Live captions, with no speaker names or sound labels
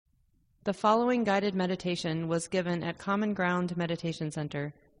The following guided meditation was given at Common Ground Meditation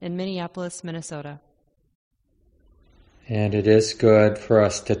Center in Minneapolis, Minnesota. And it is good for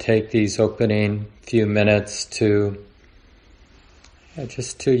us to take these opening few minutes to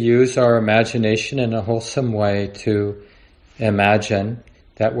just to use our imagination in a wholesome way to imagine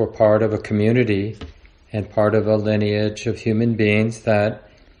that we're part of a community and part of a lineage of human beings that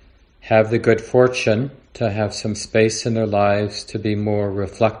have the good fortune to have some space in their lives to be more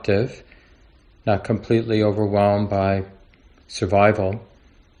reflective, not completely overwhelmed by survival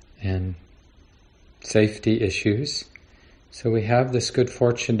and safety issues. So we have this good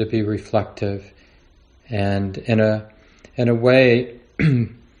fortune to be reflective, and in a way,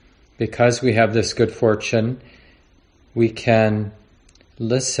 because we have this good fortune, we can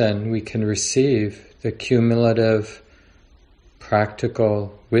listen, we can receive the cumulative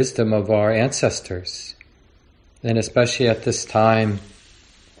practical wisdom of our ancestors. And especially at this time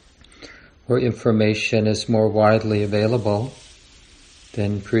where information is more widely available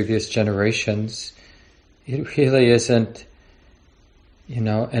than previous generations, it really isn't,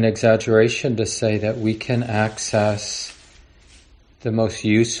 an exaggeration to say that we can access the most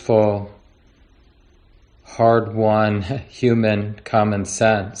useful, hard-won human common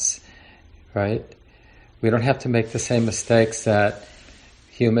sense, right? We don't have to make the same mistakes that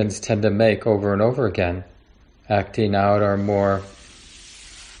humans tend to make over and over again, acting out our more,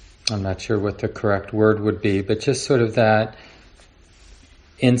 I'm not sure what the correct word would be, but just sort of that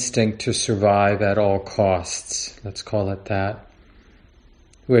instinct to survive at all costs, let's call it that,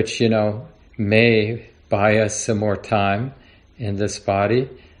 which, may buy us some more time in this body,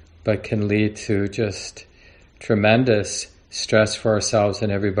 but can lead to just tremendous stress for ourselves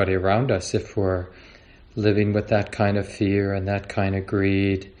and everybody around us if we're living with that kind of fear and that kind of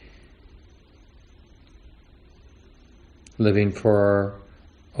greed, living for our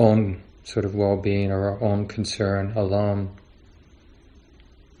own sort of well-being or our own concern alone.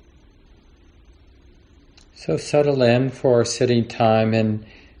 So settle in for our sitting time, and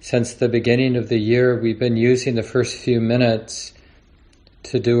since the beginning of the year we've been using the first few minutes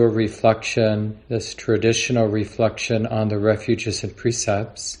to do a reflection, this traditional reflection on the refuges and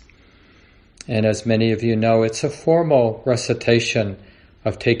precepts. And as many of you know, it's a formal recitation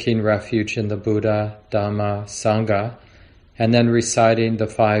of taking refuge in the Buddha, Dhamma, Sangha, and then reciting the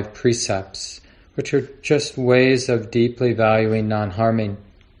 5 precepts, which are just ways of deeply valuing non-harming.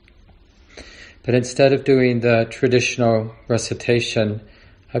 But instead of doing the traditional recitation,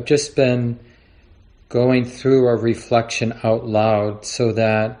 I've just been going through a reflection out loud so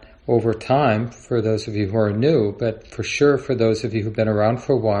that over time, for those of you who are new, but for sure for those of you who've been around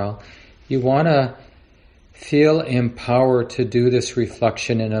for a while, you want to feel empowered to do this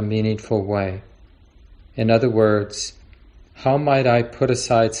reflection in a meaningful way. In other words, how might I put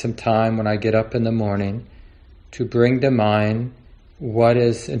aside some time when I get up in the morning to bring to mind what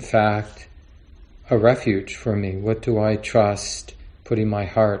is in fact a refuge for me? What do I trust putting my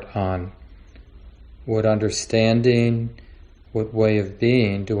heart on? What understanding, what way of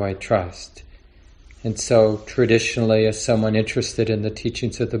being do I trust? And so traditionally, as someone interested in the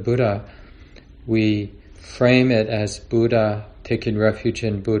teachings of the Buddha, we frame it as Buddha, taking refuge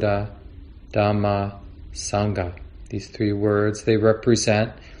in Buddha, Dhamma, Sangha. These 3 words,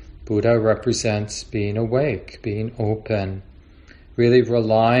 Buddha represents being awake, being open, really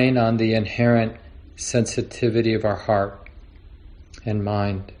relying on the inherent sensitivity of our heart and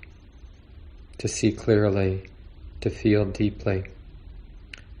mind to see clearly, to feel deeply.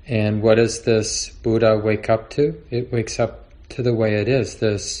 And what does this Buddha wake up to? It wakes up to the way it is,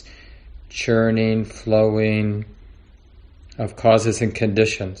 this churning, flowing of causes and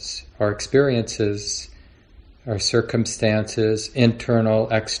conditions, our experiences, our circumstances, internal,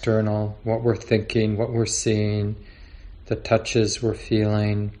 external, what we're thinking, what we're seeing, the touches we're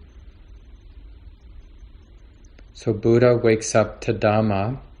feeling. So Buddha wakes up to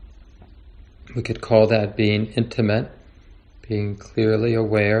Dhamma. We could call that being intimate, being clearly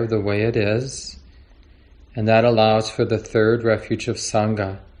aware of the way it is. And that allows for the 3rd refuge of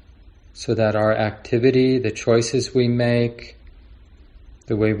Sangha, so that our activity, the choices we make,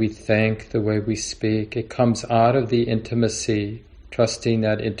 the way we think, the way we speak, it comes out of the intimacy, trusting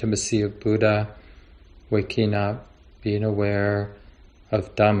that intimacy of Buddha, waking up, being aware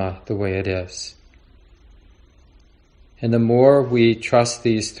of Dhamma the way it is. And the more we trust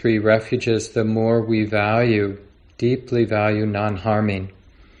these 3 refuges, the more we deeply value non-harming.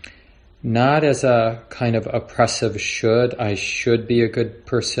 Not as a kind of oppressive I should be a good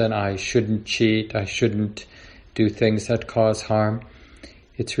person, I shouldn't cheat, I shouldn't do things that cause harm.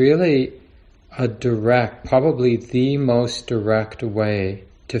 It's really a direct, probably the most direct way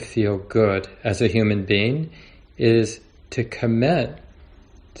to feel good as a human being is to commit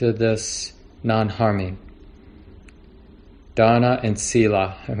to this non-harming. Dana and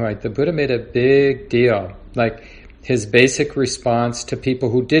Sila, right? The Buddha made a big deal. Like his basic response to people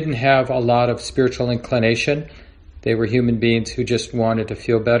who didn't have a lot of spiritual inclination, they were human beings who just wanted to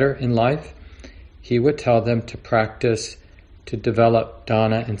feel better in life, he would tell them to practice, to develop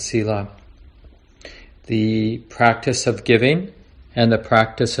Dana and Sila. The practice of giving and the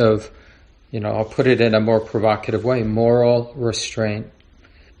practice of, I'll put it in a more provocative way, moral restraint.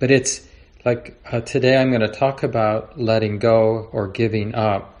 But it's like today I'm going to talk about letting go or giving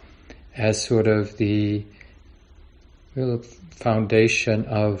up as sort of the real foundation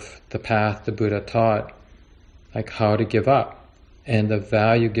of the path the Buddha taught, like how to give up and the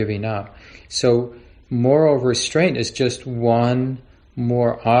value giving up. So moral restraint is just one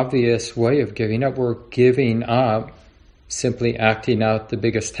more obvious way of giving up. We're giving up simply acting out the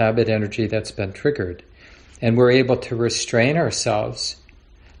biggest habit energy that's been triggered. And we're able to restrain ourselves.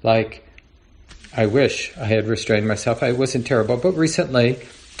 Like, I wish I had restrained myself. I wasn't terrible. But recently,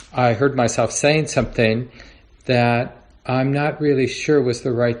 I heard myself saying something that I'm not really sure was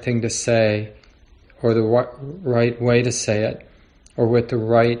the right thing to say, or the right way to say it, or with the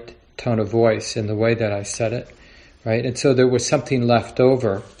right tone of voice in the way that I said it, right? And so there was something left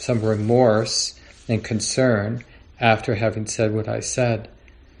over, some remorse and concern after having said what I said.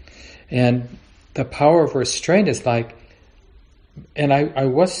 And the power of restraint is like, and I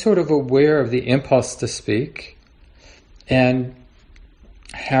was sort of aware of the impulse to speak, and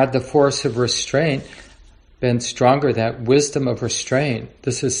had the force of restraint been stronger, that wisdom of restraint,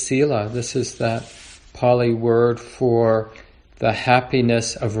 this is sila, this is that Pali word for the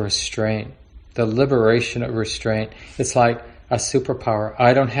happiness of restraint, the liberation of restraint. It's like a superpower.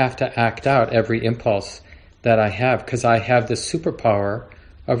 I don't have to act out every impulse that I have because I have the superpower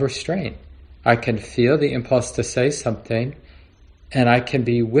of restraint. I can feel the impulse to say something, and I can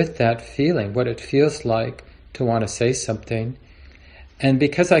be with that feeling, what it feels like to want to say something. And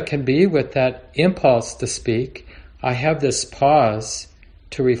because I can be with that impulse to speak, I have this pause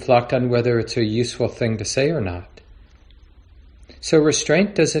to reflect on whether it's a useful thing to say or not. So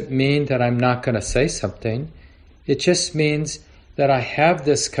restraint doesn't mean that I'm not going to say something. It just means that I have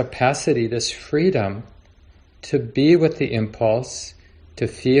this capacity, this freedom to be with the impulse, to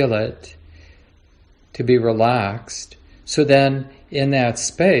feel it, to be relaxed. So then in that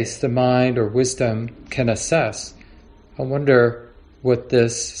space, the mind or wisdom can assess, I wonder what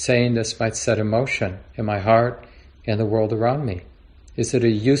saying this might set in motion in my heart and the world around me. Is it a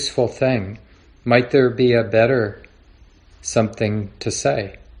useful thing? Might there be a better something to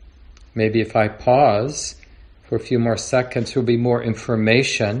say? Maybe if I pause for a few more seconds, there'll be more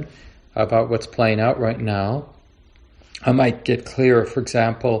information about what's playing out right now. I might get clearer, for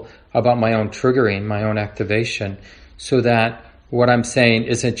example, about my own triggering, my own activation, so that what I'm saying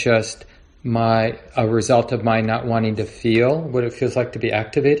isn't just a result of my not wanting to feel what it feels like to be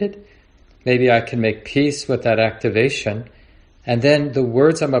activated. Maybe I can make peace with that activation, and then the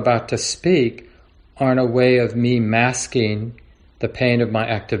words I'm about to speak aren't a way of me masking the pain of my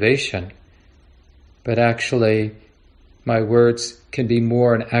activation, but actually my words can be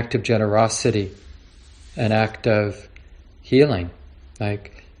more an act of generosity, an act of healing,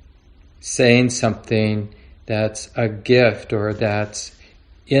 like saying something that's a gift or that's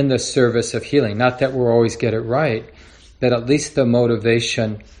in the service of healing. Not that we'll always get it right, but at least the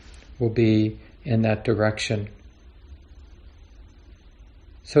motivation will be in that direction.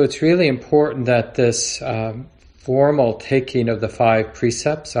 So it's really important that this formal taking of the 5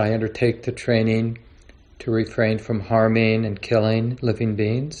 precepts, I undertake the training to refrain from harming and killing living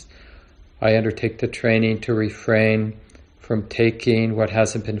beings. I undertake the training to refrain from taking what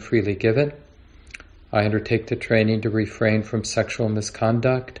hasn't been freely given. I undertake the training to refrain from sexual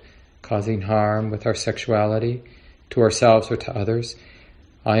misconduct, causing harm with our sexuality to ourselves or to others.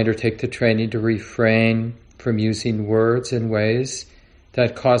 I undertake the training to refrain from using words in ways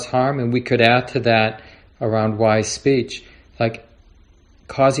that cause harm, and we could add to that around wise speech, like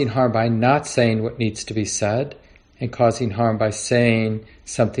causing harm by not saying what needs to be said, and causing harm by saying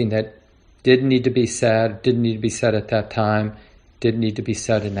something that didn't need to be said at that time, didn't need to be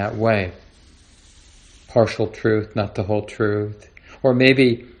said in that way. Partial truth, not the whole truth. Or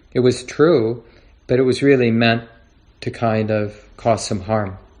maybe it was true, but it was really meant to kind of cause some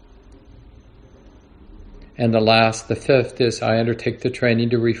harm. And the fifth is I undertake the training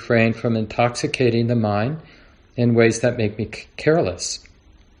to refrain from intoxicating the mind in ways that make me careless,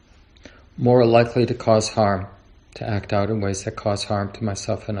 more likely to cause harm, to act out in ways that cause harm to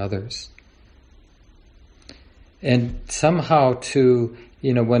myself and others. And somehow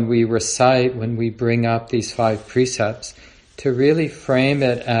when we recite, when we bring up these 5 precepts, to really frame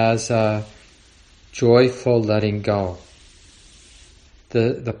it as a joyful letting go.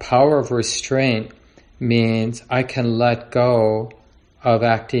 The power of restraint means I can let go of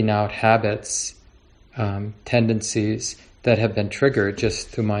acting out habits, tendencies that have been triggered just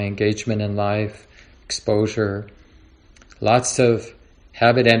through my engagement in life, exposure. Lots of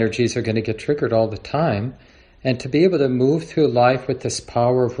habit energies are going to get triggered all the time. And to be able to move through life with this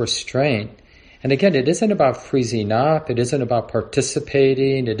power of restraint. And again, it isn't about freezing up, it isn't about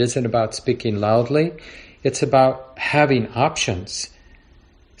participating, it isn't about speaking loudly. It's about having options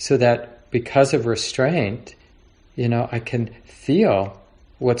so that because of restraint, I can feel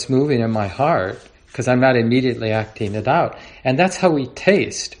what's moving in my heart because I'm not immediately acting it out. And that's how we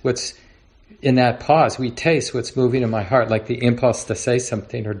taste what's in that pause. We taste what's moving in my heart, like the impulse to say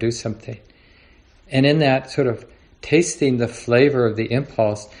something or do something. And in that sort of tasting the flavor of the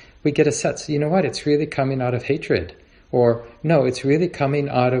impulse, we get a sense, it's really coming out of hatred. Or, no, it's really coming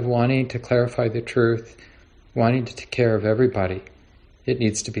out of wanting to clarify the truth, wanting to take care of everybody. It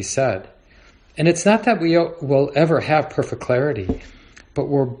needs to be said. And it's not that we will ever have perfect clarity, but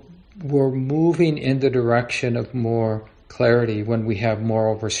we're moving in the direction of more clarity when we have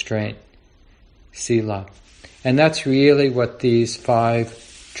moral restraint, sila. And that's really what these 5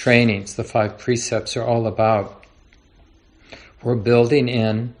 trainings, the 5 precepts are all about. We're building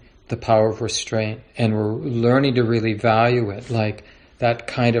in the power of restraint and we're learning to really value it, like that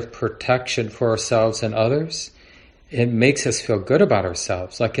kind of protection for ourselves and others. It makes us feel good about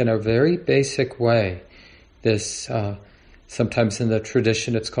ourselves, like in a very basic way. This, sometimes in the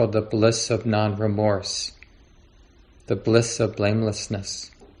tradition it's called the bliss of non-remorse, the bliss of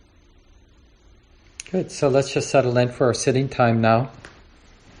blamelessness. Good, so let's just settle in for our sitting time now.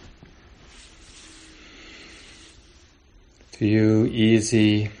 Few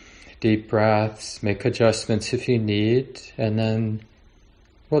easy, deep breaths, make adjustments if you need, and then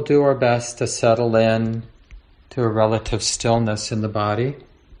we'll do our best to settle in to a relative stillness in the body.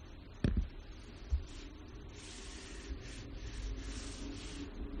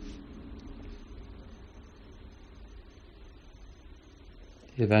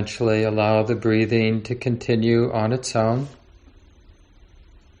 Eventually allow the breathing to continue on its own.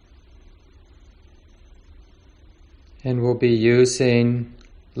 And we'll be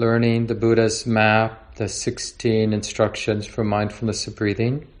learning the Buddha's map, the 16 instructions for mindfulness of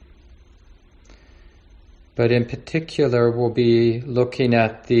breathing. But in particular, we'll be looking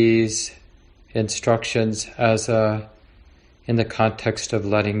at these instructions in the context of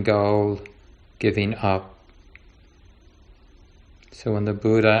letting go, giving up. So when the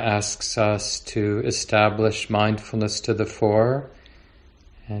Buddha asks us to establish mindfulness to the fore,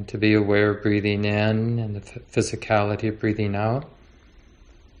 and to be aware of breathing in and the physicality of breathing out,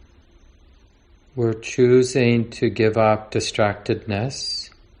 we're choosing to give up distractedness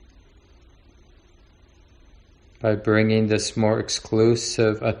by bringing this more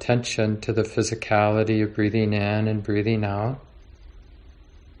exclusive attention to the physicality of breathing in and breathing out.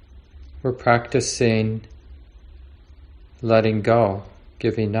 We're practicing letting go,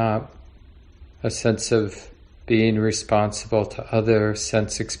 giving up, a sense of being responsible to other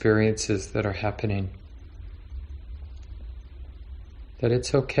sense experiences that are happening. That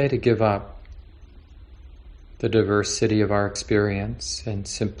it's okay to give up the diversity of our experience and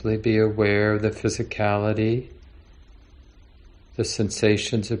simply be aware of the physicality, the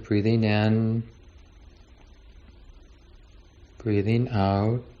sensations of breathing in, breathing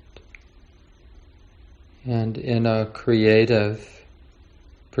out, and in a creative,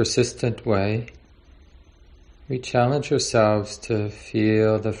 persistent way, we challenge ourselves to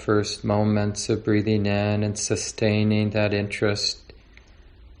feel the first moments of breathing in and sustaining that interest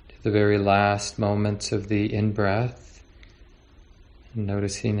to the very last moments of the in-breath, and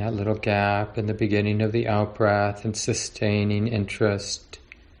noticing that little gap in the beginning of the out-breath and sustaining interest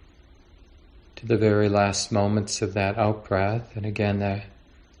to the very last moments of that out-breath, and again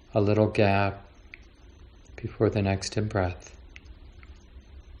a little gap before the next in-breath.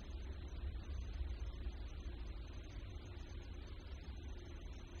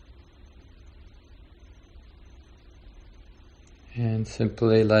 And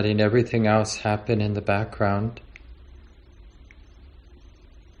simply letting everything else happen in the background.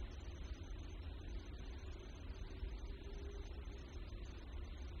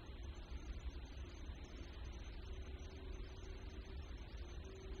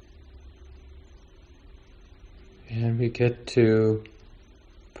 And we get to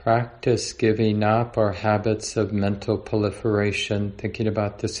practice giving up our habits of mental proliferation, thinking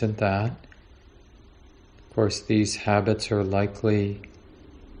about this and that. Of course, these habits are likely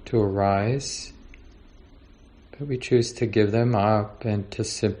to arise, but we choose to give them up and to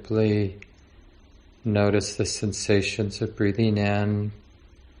simply notice the sensations of breathing in,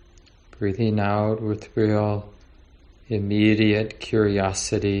 breathing out with real immediate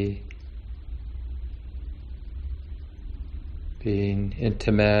curiosity, being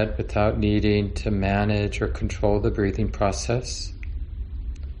intimate without needing to manage or control the breathing process.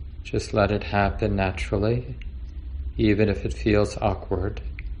 Just let it happen naturally, even if it feels awkward.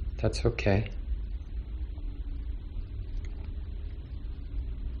 That's okay.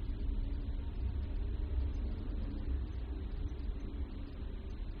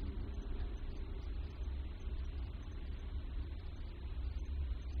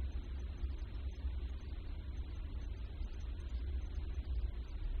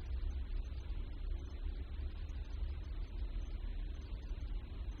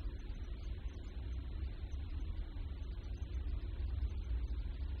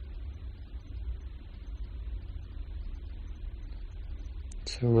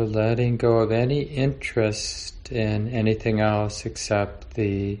 So we're letting go of any interest in anything else except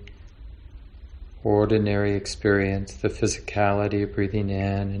the ordinary experience, the physicality of breathing in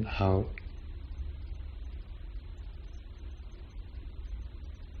and out.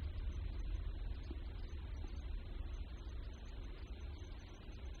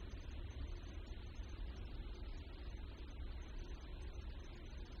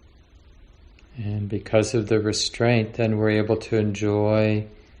 And because of the restraint, then we're able to enjoy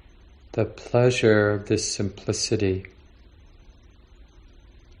the pleasure of this simplicity.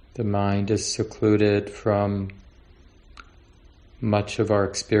 The mind is secluded from much of our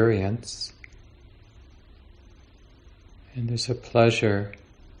experience, and there's a pleasure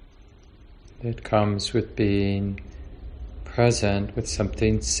that comes with being present with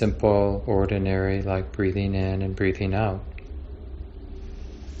something simple, ordinary, like breathing in and breathing out.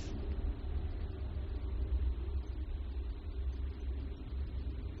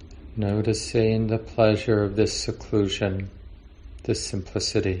 Noticing the pleasure of this seclusion, this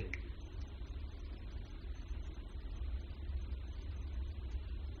simplicity.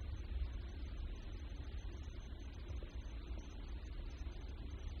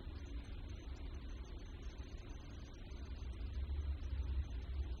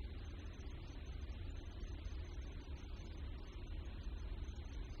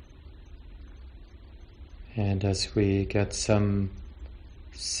 And as we get some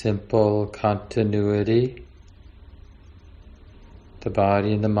simple continuity, the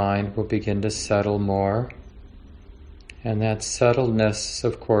body and the mind will begin to settle more, and that settledness,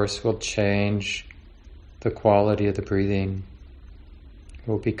 of course, will change the quality of the breathing. It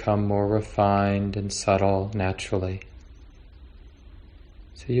will become more refined and subtle naturally.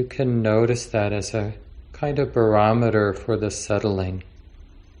 So you can notice that as a kind of barometer for the settling.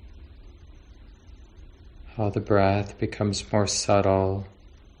 How the breath becomes more subtle.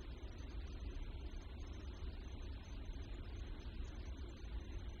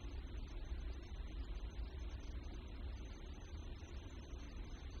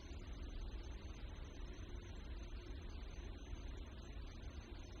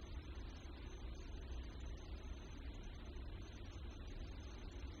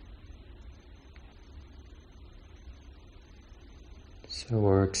 So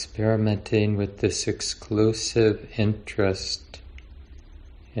we're experimenting with this exclusive interest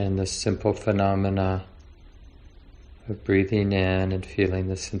in the simple phenomena of breathing in and feeling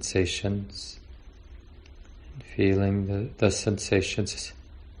the sensations, and feeling the sensations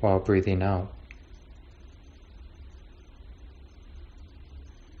while breathing out.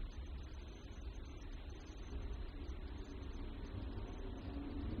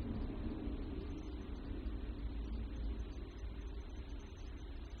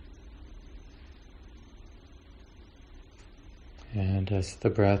 And as the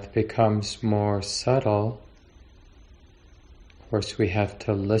breath becomes more subtle, of course we have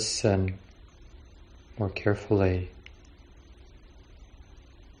to listen more carefully,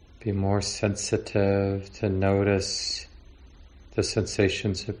 be more sensitive to notice the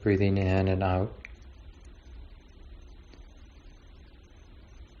sensations of breathing in and out.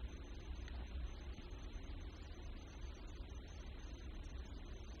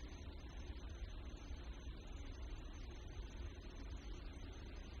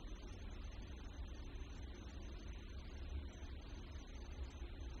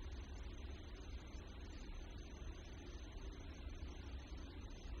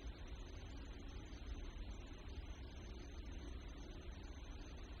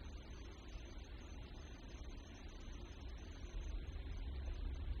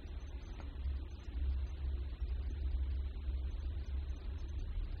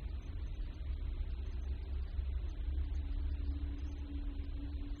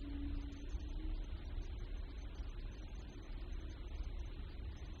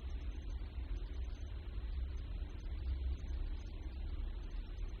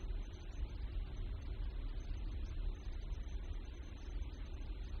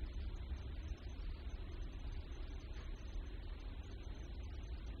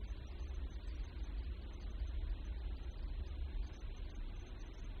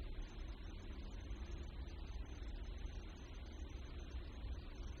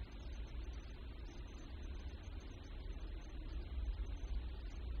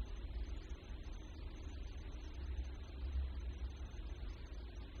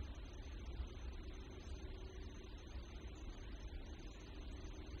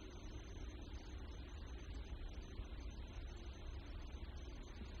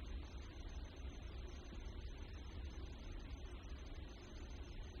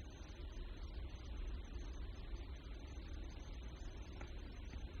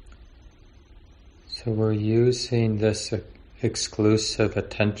 So we're using this exclusive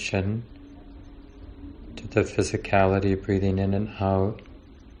attention to the physicality of breathing in and out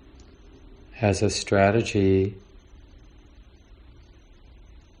as a strategy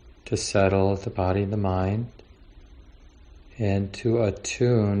to settle the body and the mind and to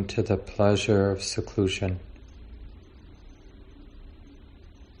attune to the pleasure of seclusion.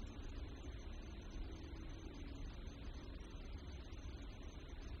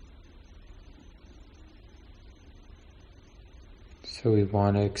 So we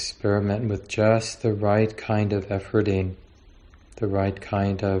want to experiment with just the right kind of efforting, the right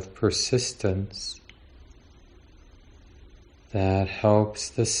kind of persistence that helps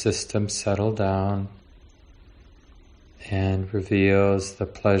the system settle down and reveals the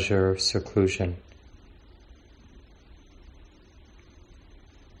pleasure of seclusion.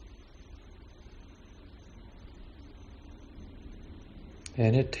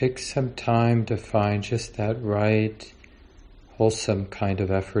 And it takes some time to find just that right, wholesome kind of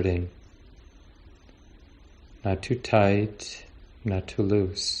efforting. Not too tight, not too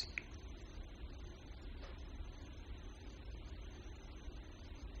loose.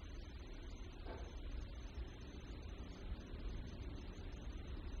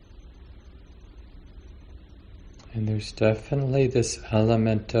 And there's definitely this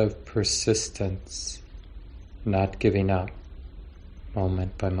element of persistence, not giving up,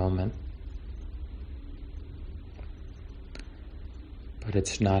 moment by moment. But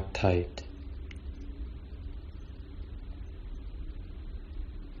it's not tight.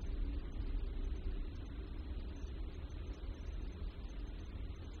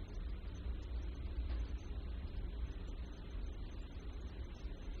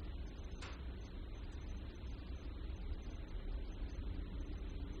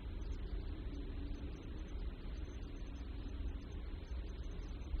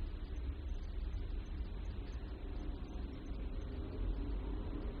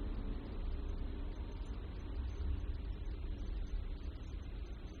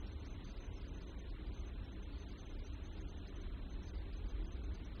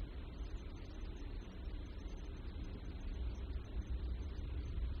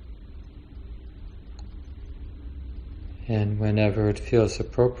 And whenever it feels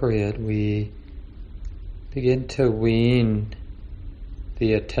appropriate, we begin to wean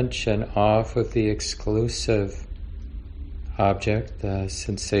the attention off of the exclusive object, the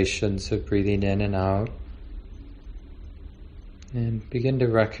sensations of breathing in and out, and begin to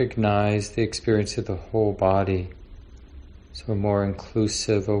recognize the experience of the whole body. So a more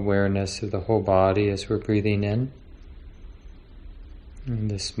inclusive awareness of the whole body as we're breathing in.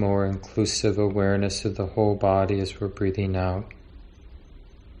 And this more inclusive awareness of the whole body as we're breathing out.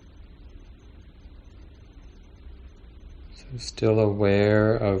 So still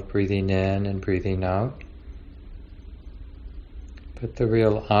aware of breathing in and breathing out. But the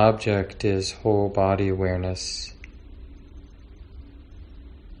real object is whole body awareness.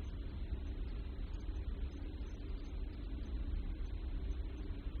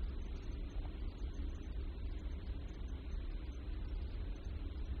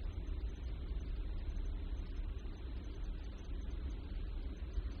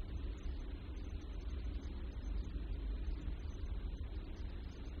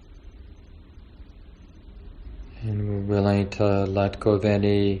 And we're willing to let go of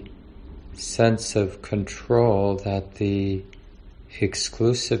any sense of control that the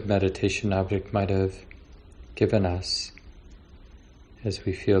exclusive meditation object might have given us. As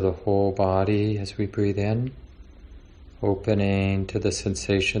we feel the whole body as we breathe in, opening to the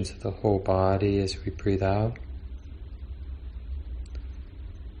sensations of the whole body as we breathe out.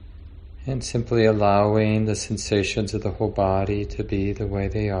 And simply allowing the sensations of the whole body to be the way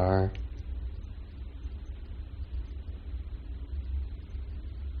they are.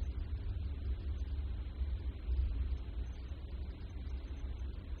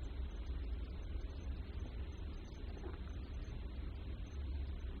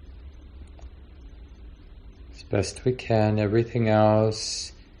 Best we can. Everything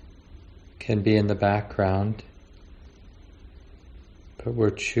else can be in the background, but we're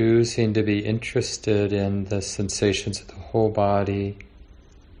choosing to be interested in the sensations of the whole body,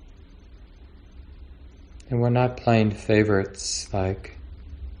 and we're not playing favorites like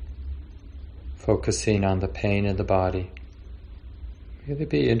focusing on the pain in the body. Really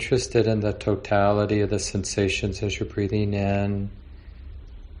be interested in the totality of the sensations as you're breathing in,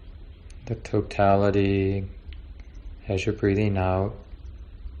 the totality as you're breathing out,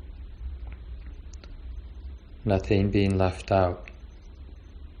 nothing being left out.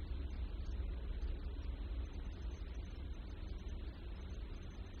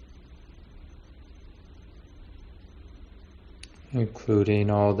 including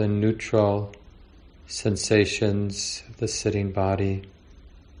all the neutral sensations of the sitting body.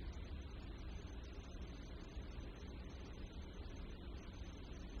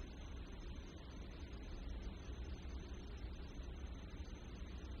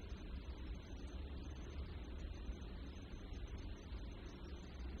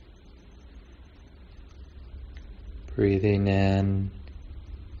 Breathing in,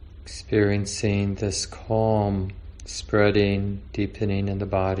 experiencing this calm spreading, deepening in the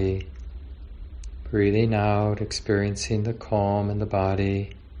body. Breathing out, experiencing the calm in the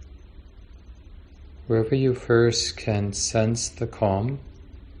body. Wherever you first can sense the calm,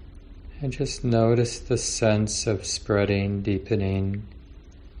 and just notice the sense of spreading, deepening.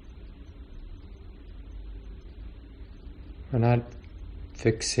 We're not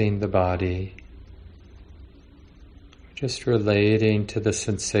fixing the body. Just relating to the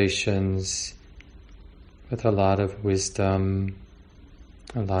sensations with a lot of wisdom,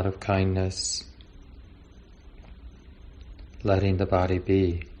 a lot of kindness, letting the body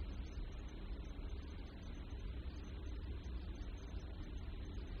be.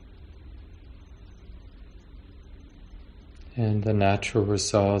 And the natural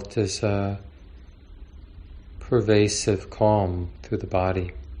result is a pervasive calm through the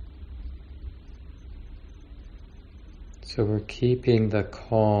body. So we're keeping the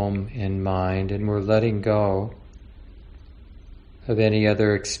calm in mind, and we're letting go of any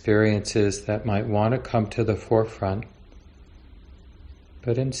other experiences that might want to come to the forefront,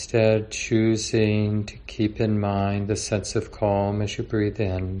 but instead choosing to keep in mind the sense of calm as you breathe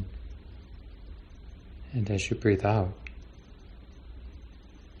in and as you breathe out.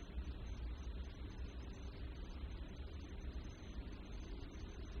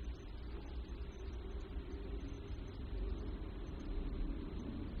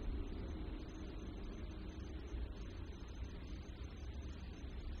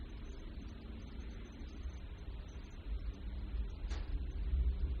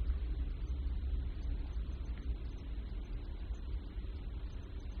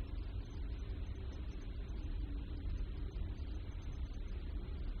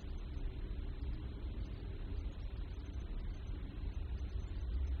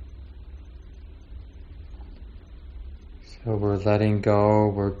 So we're letting go,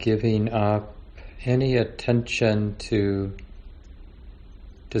 we're giving up any attention to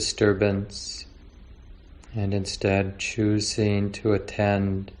disturbance, and instead choosing to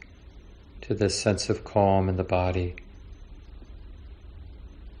attend to this sense of calm in the body.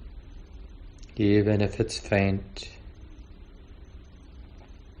 Even if it's faint.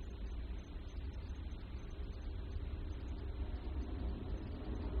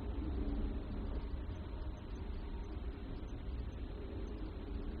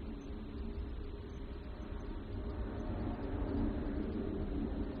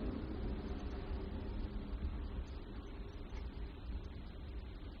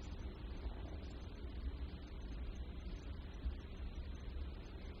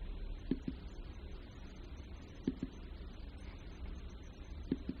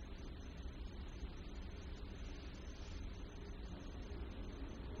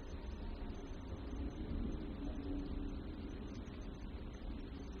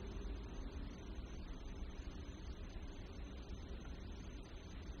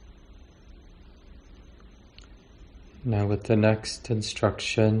 Now with the next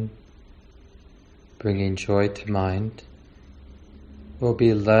instruction, bringing joy to mind, we'll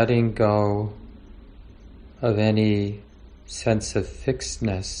be letting go of any sense of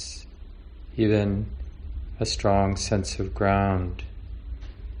fixedness, even a strong sense of ground.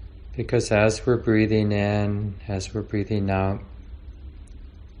 Because as we're breathing in, as we're breathing out,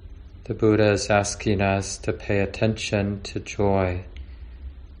 the Buddha is asking us to pay attention to joy,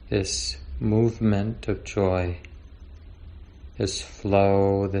 this movement of joy, this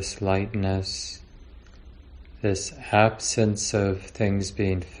flow, this lightness, this absence of things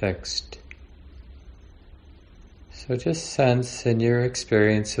being fixed. So just sense in your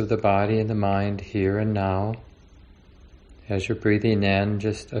experience of the body and the mind here and now, as you're breathing in,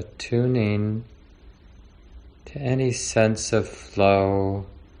 just attuning to any sense of flow,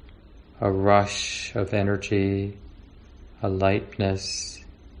 a rush of energy, a lightness.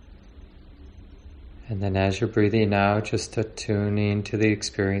 And then as you're breathing out, just attuning to the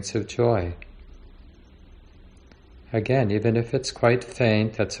experience of joy. Again, even if it's quite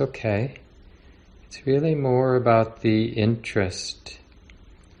faint, that's okay. It's really more about the interest,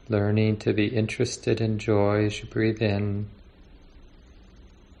 learning to be interested in joy as you breathe in,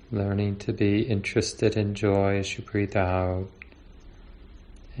 learning to be interested in joy as you breathe out,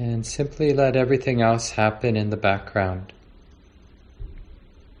 and simply let everything else happen in the background.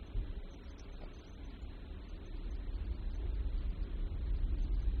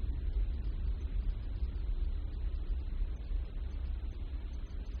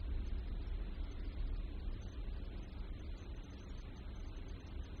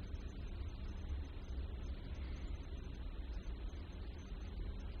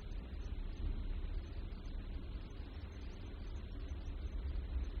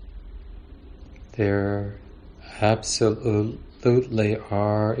 there absolutely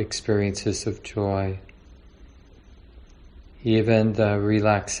are experiences of joy. Even the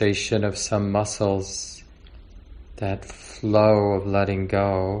relaxation of some muscles, that flow of letting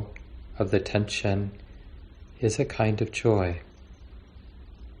go of the tension, is a kind of joy.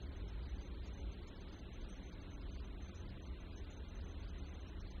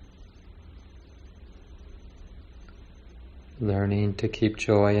 Learning to keep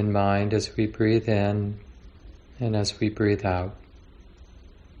joy in mind as we breathe in and as we breathe out.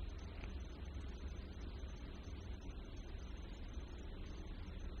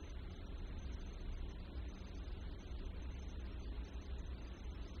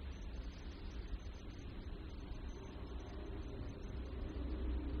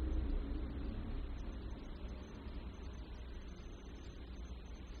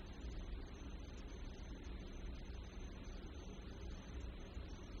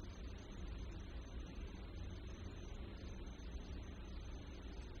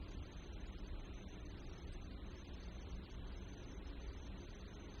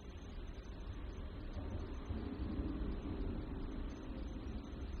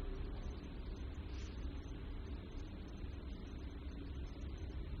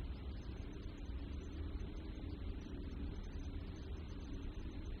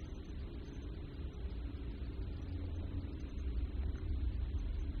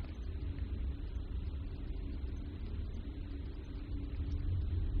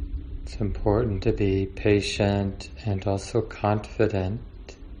 It's important to be patient and also confident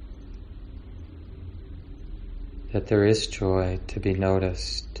that there is joy to be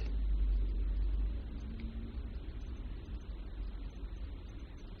noticed,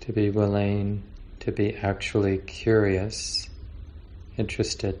 to be willing to be actually curious,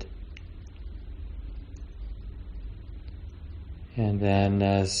 interested. And then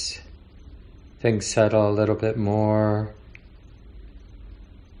as things settle a little bit more,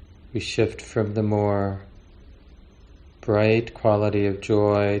 we shift from the more bright quality of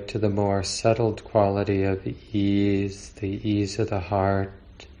joy to the more settled quality of ease, the ease of the heart,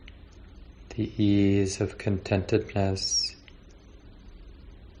 the ease of contentedness.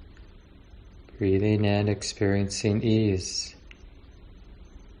 Breathing in, experiencing ease.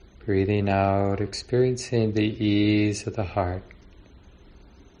 Breathing out, experiencing the ease of the heart.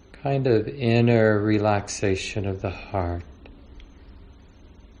 Kind of inner relaxation of the heart.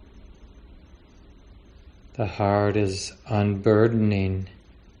 The heart is unburdening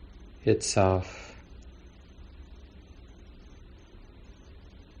itself,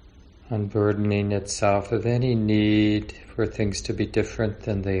 unburdening itself of any need for things to be different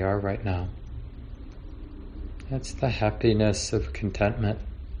than they are right now. That's the happiness of contentment.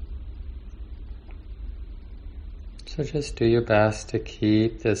 So just do your best to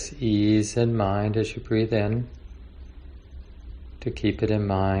keep this ease in mind as you breathe in, to keep it in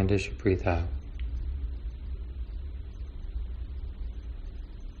mind as you breathe out.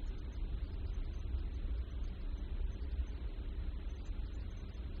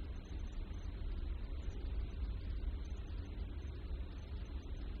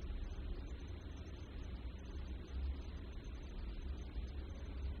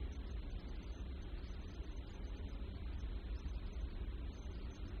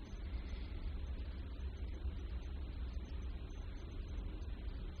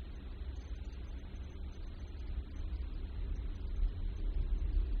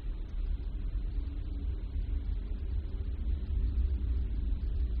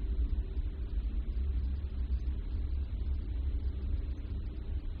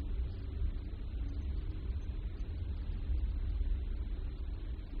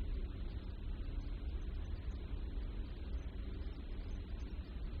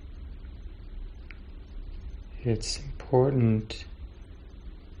 It's important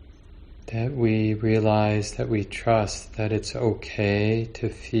that we realize, that we trust that it's okay to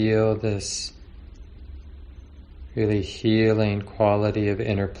feel this really healing quality of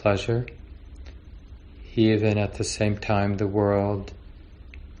inner pleasure, even at the same time the world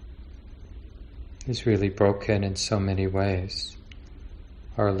is really broken in so many ways.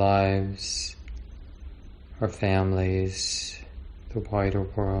 Our lives, our families, the wider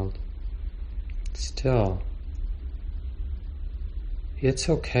world. Still, it's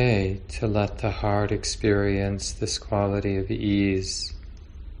okay to let the heart experience this quality of ease,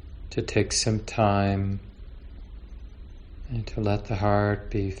 to take some time and to let the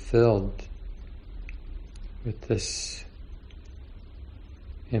heart be filled with this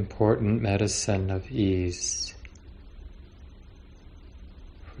important medicine of ease.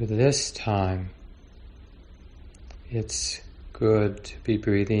 For this time, it's good to be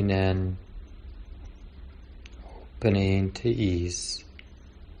breathing in opening to ease.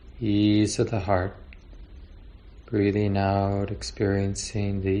 Ease of the heart. Breathing out,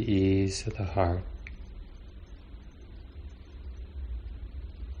 experiencing the ease of the heart.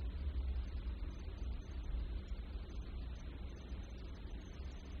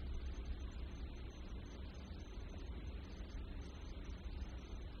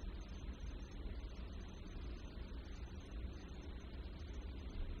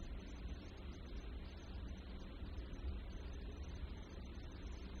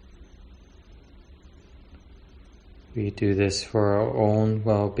 We do this for our own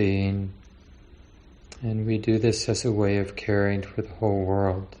well-being, and we do this as a way of caring for the whole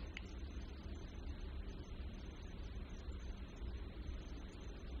world.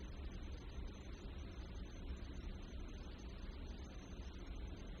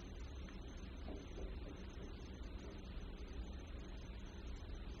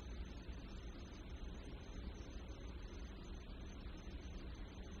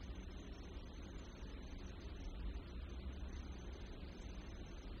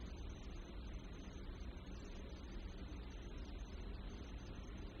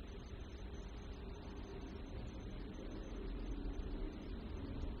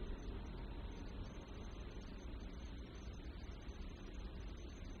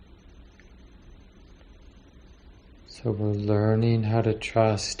 So we're learning how to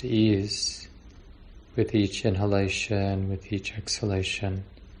trust ease with each inhalation, with each exhalation.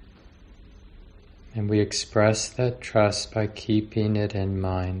 And we express that trust by keeping it in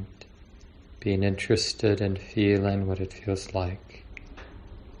mind, being interested in feeling what it feels like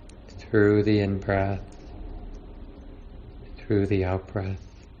through the in-breath, through the out-breath.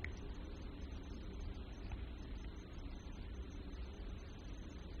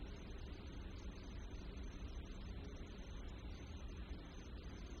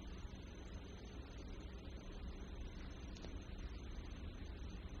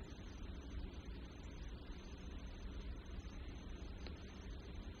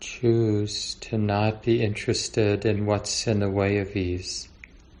 Choose to not be interested in what's in the way of ease,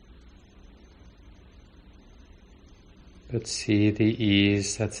 but see the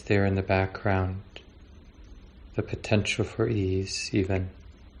ease that's there in the background, the potential for ease even.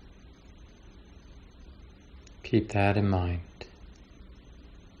 Keep that in mind.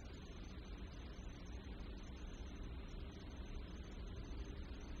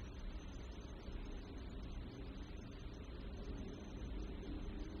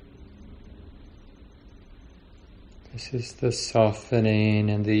 This is the softening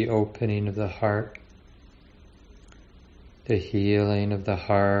and the opening of the heart, the healing of the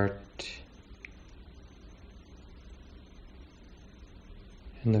heart,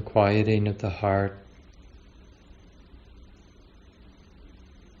 and the quieting of the heart,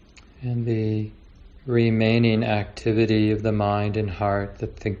 and the remaining activity of the mind and heart, the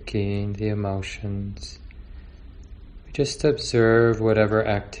thinking, the emotions. We just observe whatever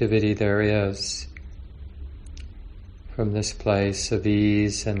activity there is from this place of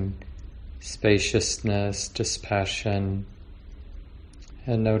ease and spaciousness, dispassion,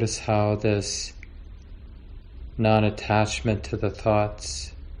 and notice how this non-attachment to the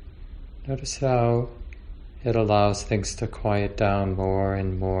thoughts, notice how it allows things to quiet down more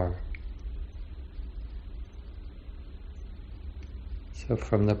and more. So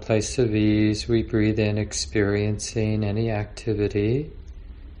from the place of ease, we breathe in, experiencing any activity.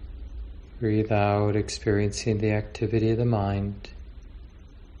 Breathe out, experiencing the activity of the mind.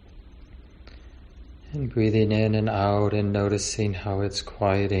 And breathing in and out and noticing how it's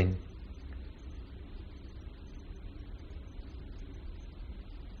quieting.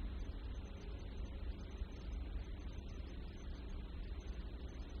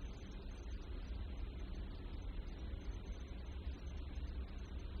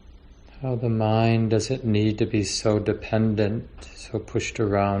 How the mind doesn't need to be so dependent, so pushed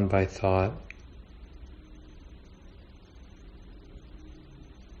around by thought.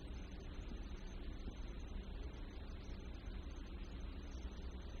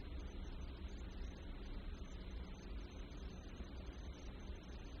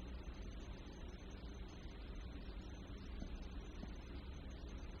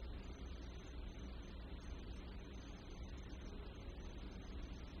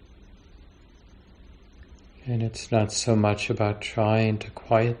 And it's not so much about trying to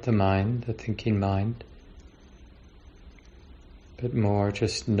quiet the mind, the thinking mind, but more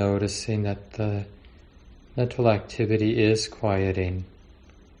just noticing that the mental activity is quieting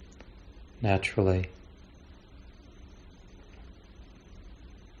naturally.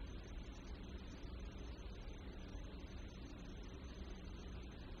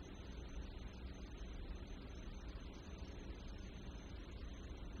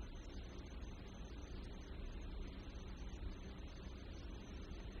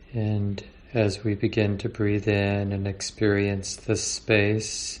 And as we begin to breathe in and experience the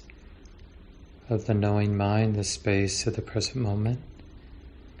space of the knowing mind, the space of the present moment,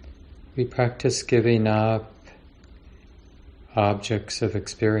 we practice giving up objects of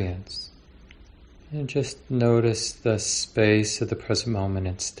experience and just notice the space of the present moment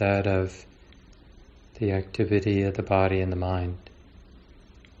instead of the activity of the body and the mind.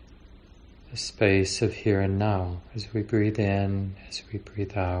 The space of here and now as we breathe in, as we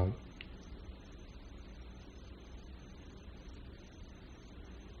breathe out.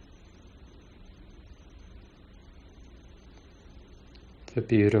 The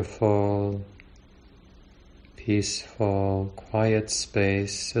beautiful, peaceful, quiet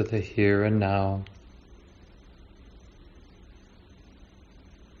space of the here and now.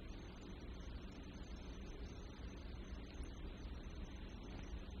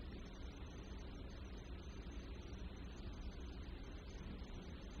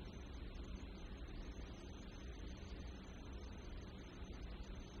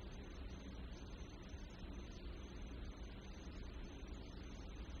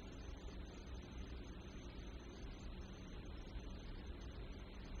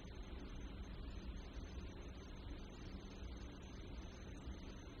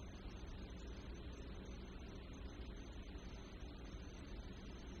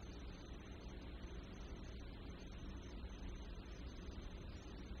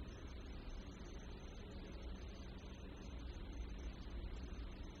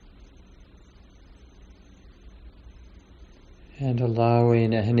 And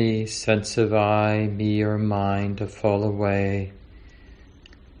allowing any sense of I, me, or mine to fall away,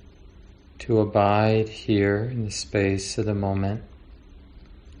 to abide here in the space of the moment.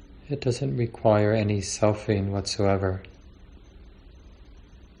 It doesn't require any selfing whatsoever.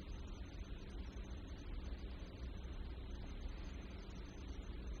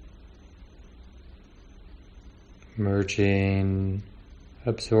 Merging,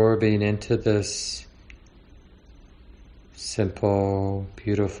 absorbing into this simple,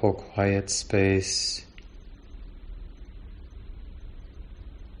 beautiful, quiet space.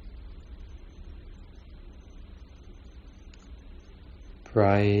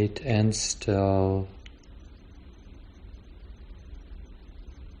 Bright and still.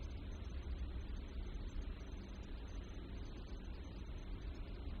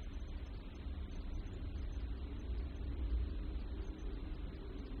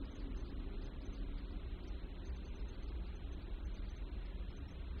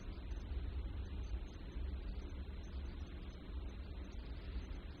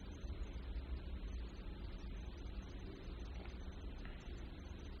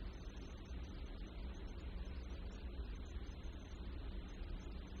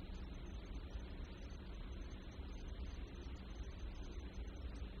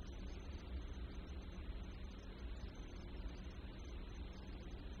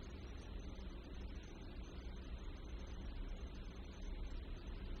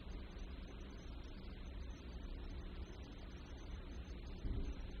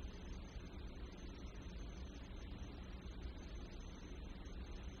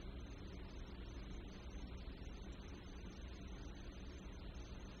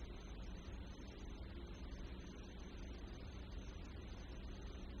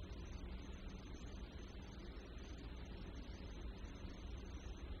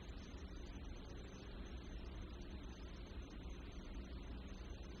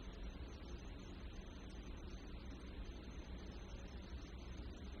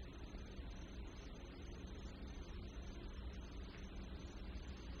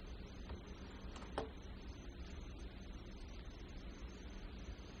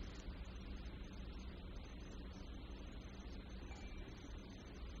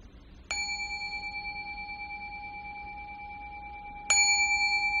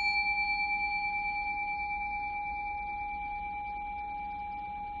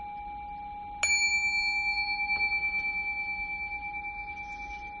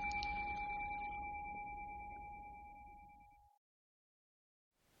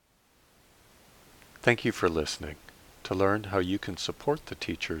 Thank you for listening. To learn how you can support the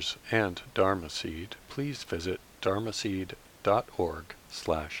teachers and Dharma Seed, please visit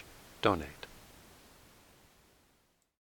dharmaseed.org/donate.